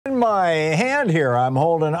my hand here, I'm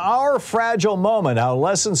holding Our Fragile Moment, How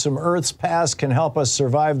Lessons from Earth's Past Can Help Us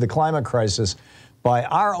Survive the Climate Crisis, by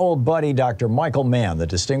our old buddy, Dr. Michael Mann, the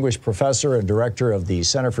distinguished professor and director of the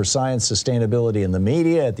Center for Science, Sustainability, and the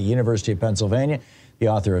Media at the University of Pennsylvania, the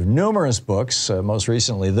author of numerous books, most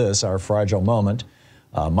recently this, Our Fragile Moment.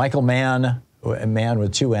 Michael Mann, Mann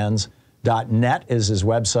with two N's, .net is his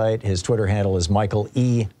website. His Twitter handle is Michael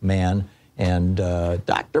E. Mann. And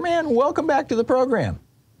Dr. Mann, welcome back to the program.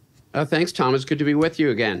 Thanks, Tom. It's good to be with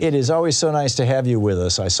you again. It is always so nice to have you with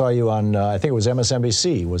us. I saw you on, I think it was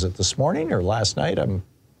MSNBC. Was it this morning or last night?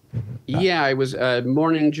 Yeah, it was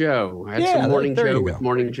Morning Joe. I had some Morning Joe with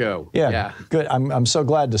Morning Joe. Yeah, good. I'm so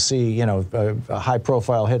glad to see, you know,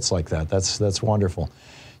 high-profile hits like that. That's wonderful.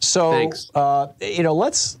 So, thanks. You know,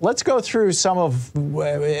 let's go through some of,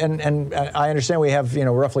 and I understand we have, you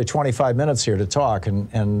know, roughly 25 minutes here to talk,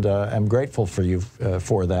 and I'm grateful for you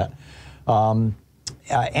for that.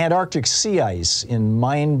 Antarctic sea ice in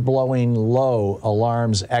mind-blowing low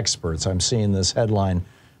alarms experts. I'm seeing this headline.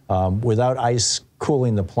 Without ice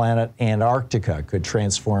cooling the planet, Antarctica could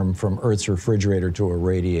transform from Earth's refrigerator to a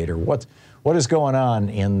radiator. What is going on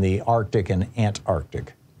in the Arctic and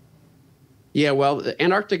Antarctic? Yeah, well, the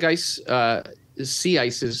Antarctic ice, sea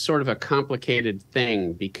ice is sort of a complicated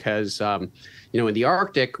thing because, you know, in the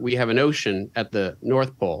Arctic, we have an ocean at the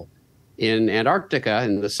North Pole. In Antarctica,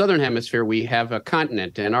 in the southern hemisphere, we have a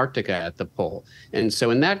continent, Antarctica, at the pole. And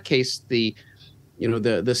so in that case, the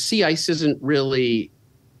sea ice isn't really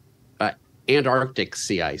Antarctic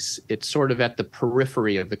sea ice. It's sort of at the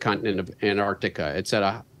periphery of the continent of Antarctica. It's at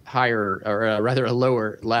a higher, or rather a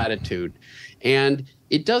lower latitude. And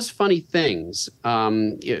it does funny things.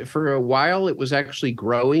 For a while, it was actually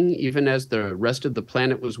growing, even as the rest of the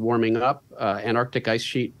planet was warming up. Antarctic ice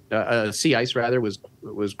sheet, sea ice rather,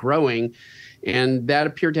 was growing, and that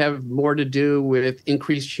appeared to have more to do with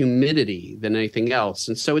increased humidity than anything else.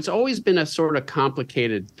 And so it's always been a sort of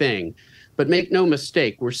complicated thing. But make no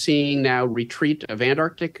mistake, we're seeing now retreat of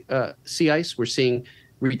Antarctic sea ice. We're seeing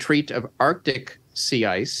retreat of Arctic sea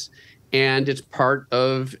ice. And it's part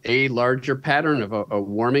of a larger pattern of a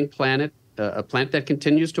warming planet, a planet that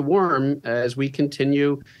continues to warm as we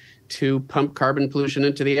continue to pump carbon pollution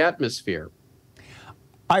into the atmosphere.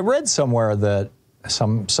 I read somewhere that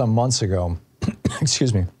some months ago,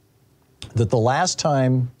 excuse me, that the last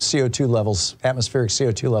time CO2 levels, atmospheric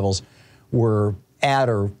CO2 levels, were at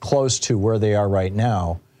or close to where they are right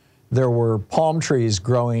now, there were palm trees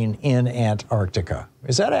growing in Antarctica.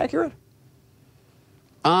 Is that accurate?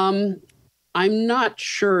 I'm not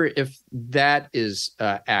sure if that is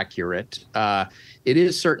accurate. It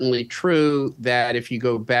is certainly true that if you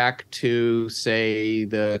go back to, say,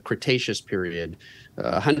 the Cretaceous period,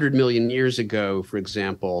 100 million years ago, for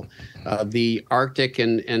example, the Arctic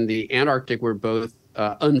and the Antarctic were both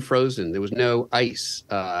unfrozen. There was no ice.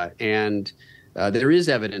 And there is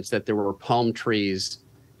evidence that there were palm trees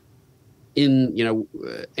in, you know,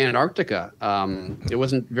 Antarctica. It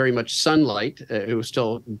wasn't very much sunlight. It was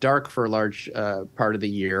still dark for a large part of the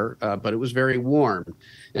year, but it was very warm.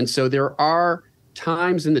 And so there are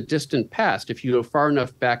times in the distant past, if you go far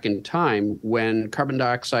enough back in time, when carbon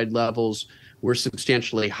dioxide levels were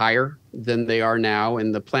substantially higher than they are now,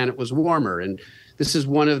 and the planet was warmer. And this is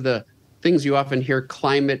one of the things you often hear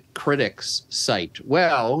climate critics cite.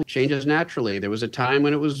 Well, it changes naturally. There was a time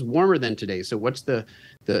when it was warmer than today. So what's the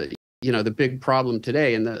big problem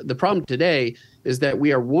today? And the problem today is that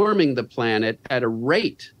we are warming the planet at a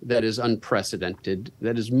rate that is unprecedented,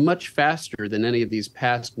 that is much faster than any of these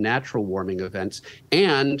past natural warming events.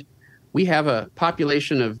 And we have a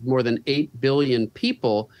population of more than 8 billion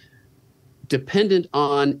people dependent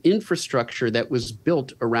on infrastructure that was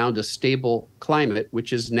built around a stable climate,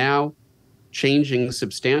 which is now changing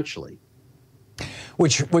substantially.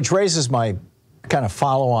 Which raises my kind of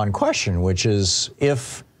follow-on question, which is,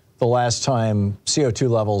 if the last time CO2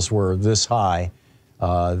 levels were this high,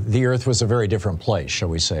 the Earth was a very different place, shall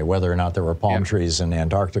we say, whether or not there were palm trees in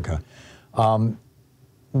Antarctica.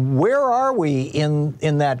 Where are we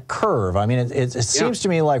in that curve? I mean, it seems to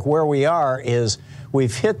me like where we are is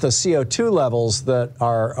we've hit the CO2 levels that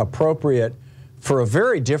are appropriate for a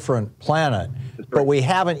very different planet. But we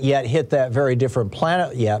haven't yet hit that very different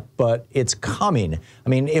planet yet, but it's coming. I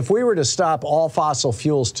mean, if we were to stop all fossil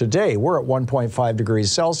fuels today, we're at 1.5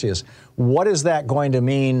 degrees Celsius. What is that going to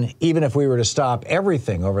mean, even if we were to stop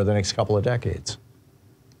everything over the next couple of decades?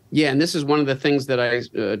 Yeah, and this is one of the things that I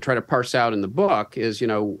try to parse out in the book is, you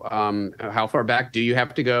know, how far back do you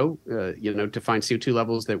have to go, to find CO2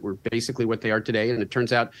 levels that were basically what they are today? And it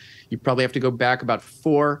turns out you probably have to go back about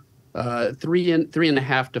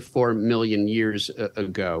 3.5 to 4 million years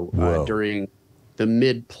ago, during the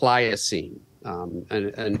mid-Pliocene,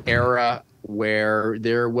 an era where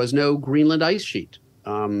there was no Greenland ice sheet.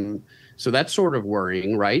 So that's sort of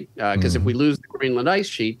worrying, right? Because if we lose the Greenland ice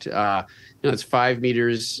sheet, it's 5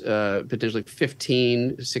 meters, potentially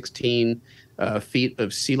 15, 16 feet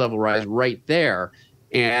of sea level rise right there.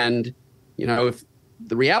 And, if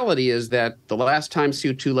the reality is that the last time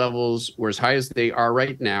CO2 levels were as high as they are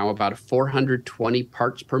right now, about 420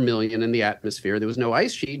 parts per million in the atmosphere, there was no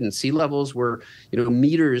ice sheet, and sea levels were,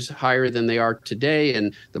 meters higher than they are today,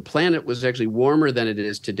 and the planet was actually warmer than it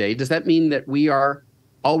is today. Does that mean that we are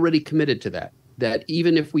already committed to that? That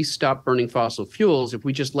even if we stop burning fossil fuels, if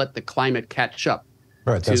we just let the climate catch up,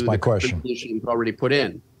 right? That's my question. We've already put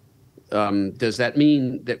in. Does that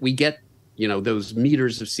mean that we get those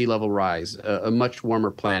meters of sea level rise, a much warmer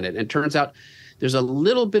planet? And it turns out there's a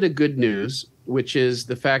little bit of good news, which is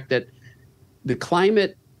the fact that the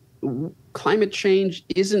climate change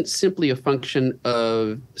isn't simply a function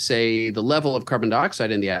of, say, the level of carbon dioxide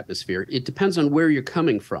in the atmosphere. It depends on where you're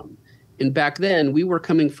coming from. And back then, we were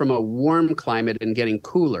coming from a warm climate and getting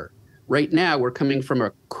cooler. Right now, we're coming from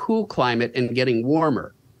a cool climate and getting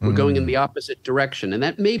warmer. We're going in the opposite direction. And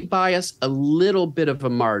that may buy us a little bit of a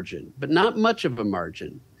margin, but not much of a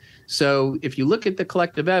margin. So if you look at the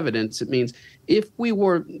collective evidence, it means if we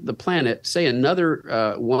were the planet, say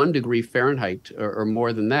another 1 degree Fahrenheit or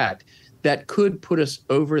more than that, that could put us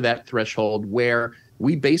over that threshold where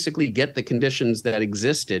we basically get the conditions that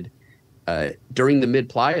existed during the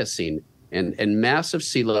mid-Pliocene. And massive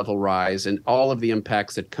sea level rise and all of the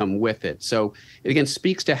impacts that come with it. So it again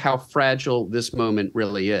speaks to how fragile this moment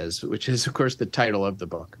really is, which is, of course, the title of the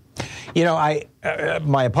book.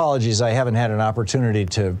 My apologies. I haven't had an opportunity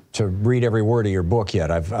to read every word of your book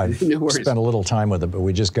yet. I've No spent a little time with it, but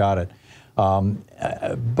we just got it.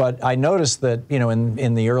 But I noticed that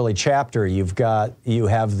in the early chapter you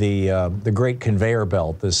have the Great Conveyor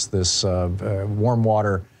Belt, this warm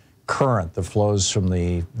water current that flows from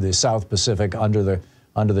the South Pacific under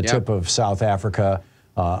the tip of South Africa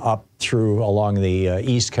up through along the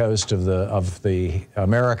east coast of the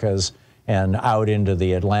Americas and out into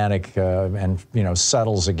the Atlantic and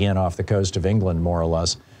settles again off the coast of England more or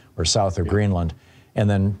less, or south of Greenland, and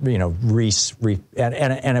then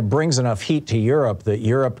and it brings enough heat to Europe that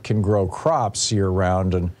Europe can grow crops year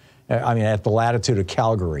round, and at the latitude of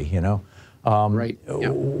Calgary, Right. Yeah.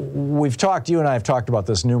 You and I have talked about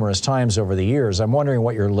this numerous times over the years. I'm wondering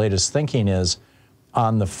what your latest thinking is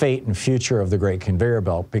on the fate and future of the Great Conveyor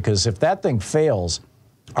Belt, because if that thing fails,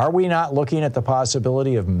 are we not looking at the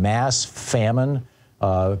possibility of mass famine,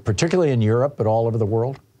 particularly in Europe, but all over the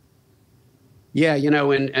world? Yeah,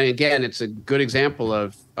 and again, it's a good example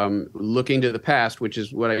of looking to the past, which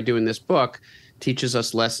is what I do in this book, teaches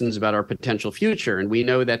us lessons about our potential future. And we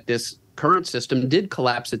know that this current system did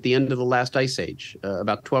collapse at the end of the last ice age,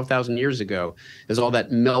 about 12,000 years ago, as all that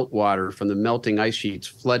meltwater from the melting ice sheets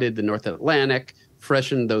flooded the North Atlantic,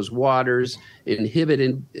 freshened those waters,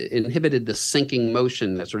 inhibited the sinking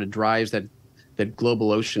motion that sort of drives that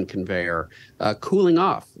global ocean conveyor, cooling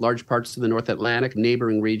off large parts of the North Atlantic,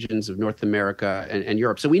 neighboring regions of North America and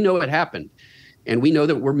Europe. So we know it happened. And we know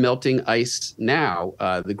that we're melting ice now,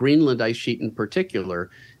 the Greenland ice sheet in particular.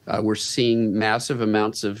 We're seeing massive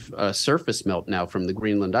amounts of surface melt now from the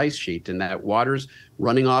Greenland ice sheet, and that water's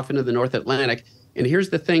running off into the North Atlantic. And here's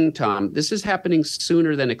the thing, Tom, this is happening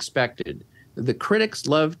sooner than expected. The critics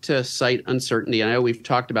love to cite uncertainty. I know we've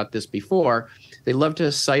talked about this before. They love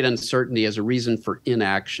to cite uncertainty as a reason for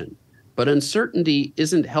inaction. But uncertainty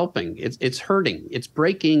isn't helping. It's hurting. It's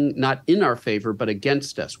breaking not in our favor, but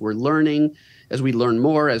against us. We're learning as we learn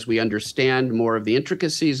more, as we understand more of the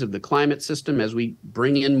intricacies of the climate system, as we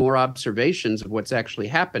bring in more observations of what's actually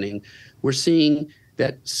happening, we're seeing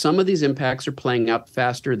that some of these impacts are playing out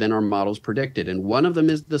faster than our models predicted. And one of them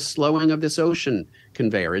is the slowing of this ocean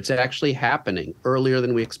conveyor. It's actually happening earlier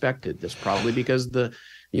than we expected. This probably because the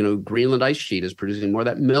Greenland ice sheet is producing more of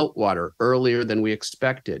that meltwater earlier than we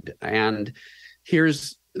expected. And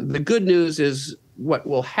here's the good news is what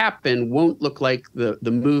will happen won't look like the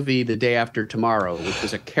movie The Day After Tomorrow, which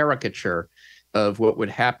was a caricature of what would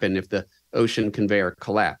happen if the ocean conveyor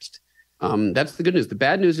collapsed. That's the good news. The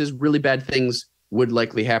bad news is really bad things would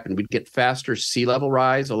likely happen. We'd get faster sea level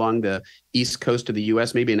rise along the east coast of the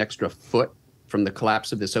U.S., maybe an extra foot from the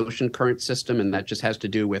collapse of this ocean current system, and that just has to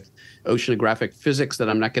do with oceanographic physics that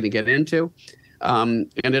I'm not going to get into.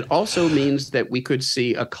 And it also means that we could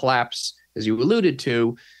see a collapse, as you alluded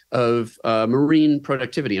to, of marine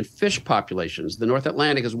productivity and fish populations. The North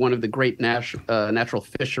Atlantic is one of the great natural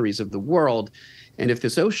fisheries of the world. And if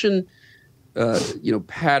this ocean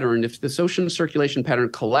pattern, if this ocean circulation pattern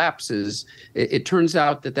collapses, it turns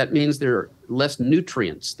out that means there are less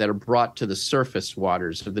nutrients that are brought to the surface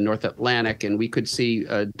waters of the North Atlantic, and we could see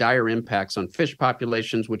dire impacts on fish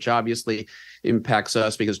populations, which obviously impacts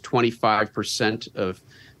us because 25% of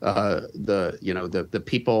the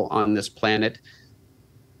people on this planet,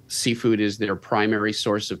 seafood is their primary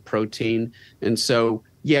source of protein. And so,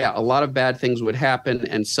 yeah, a lot of bad things would happen,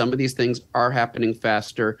 and some of these things are happening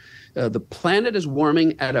faster. The planet is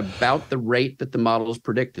warming at about the rate that the models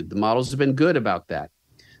predicted. The models have been good about that.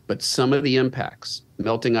 But some of the impacts,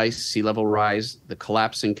 melting ice, sea level rise, the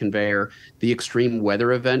collapsing conveyor, the extreme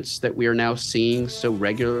weather events that we are now seeing so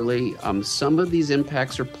regularly, some of these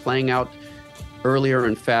impacts are playing out earlier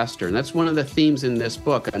and faster. And that's one of the themes in this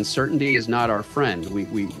book. Uncertainty is not our friend.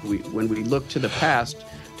 When we look to the past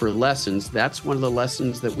for lessons, that's one of the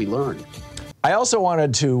lessons that we learn. I also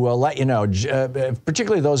wanted to let you know,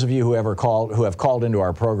 particularly those of you who have called into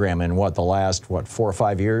our program in the last 4 or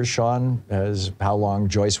 5 years, Sean, is how long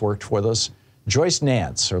Joyce worked with us. Joyce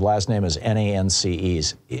Nance, her last name is Nance.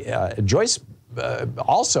 Joyce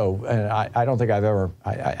also, and I don't think I've ever,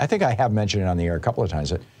 I think I have mentioned it on the air a couple of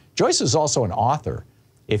times. Joyce is also an author.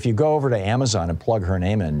 If you go over to Amazon and plug her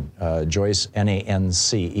name in, Joyce,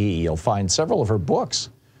 Nance, you'll find several of her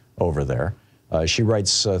books over there. She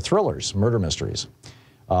writes thrillers, murder mysteries.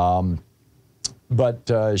 But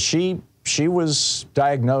she was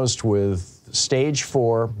diagnosed with stage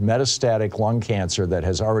 4 metastatic lung cancer that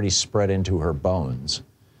has already spread into her bones.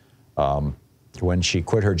 When she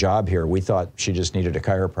quit her job here, we thought she just needed a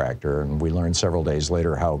chiropractor, and we learned several days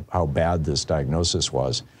later how bad this diagnosis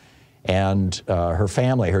was. And her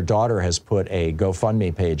family, her daughter, has put a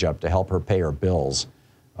GoFundMe page up to help her pay her bills.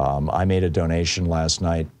 I made a donation last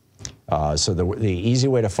night. So the easy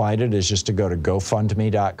way to find it is just to go to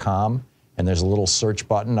GoFundMe.com, and there's a little search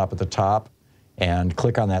button up at the top, and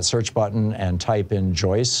click on that search button and type in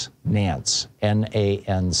Joyce Nance,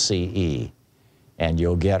 Nance, and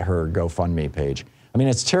you'll get her GoFundMe page. I mean,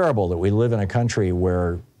 it's terrible that we live in a country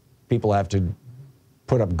where people have to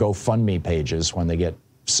put up GoFundMe pages when they get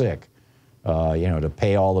sick, to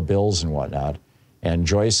pay all the bills and whatnot. And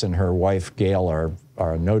Joyce and her wife, Gail,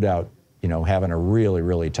 are no doubt having a really,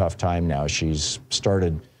 really tough time now. She's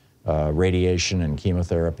started radiation and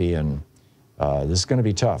chemotherapy, and this is going to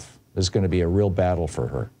be tough. This is going to be a real battle for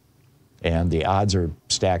her. And the odds are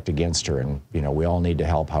stacked against her, and we all need to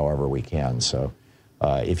help however we can. So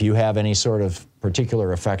if you have any sort of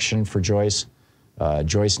particular affection for Joyce,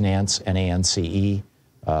 Joyce Nance, Nance,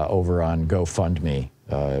 over on GoFundMe,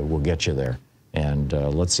 will get you there. And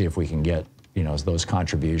let's see if we can get those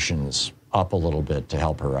contributions up a little bit to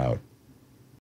help her out.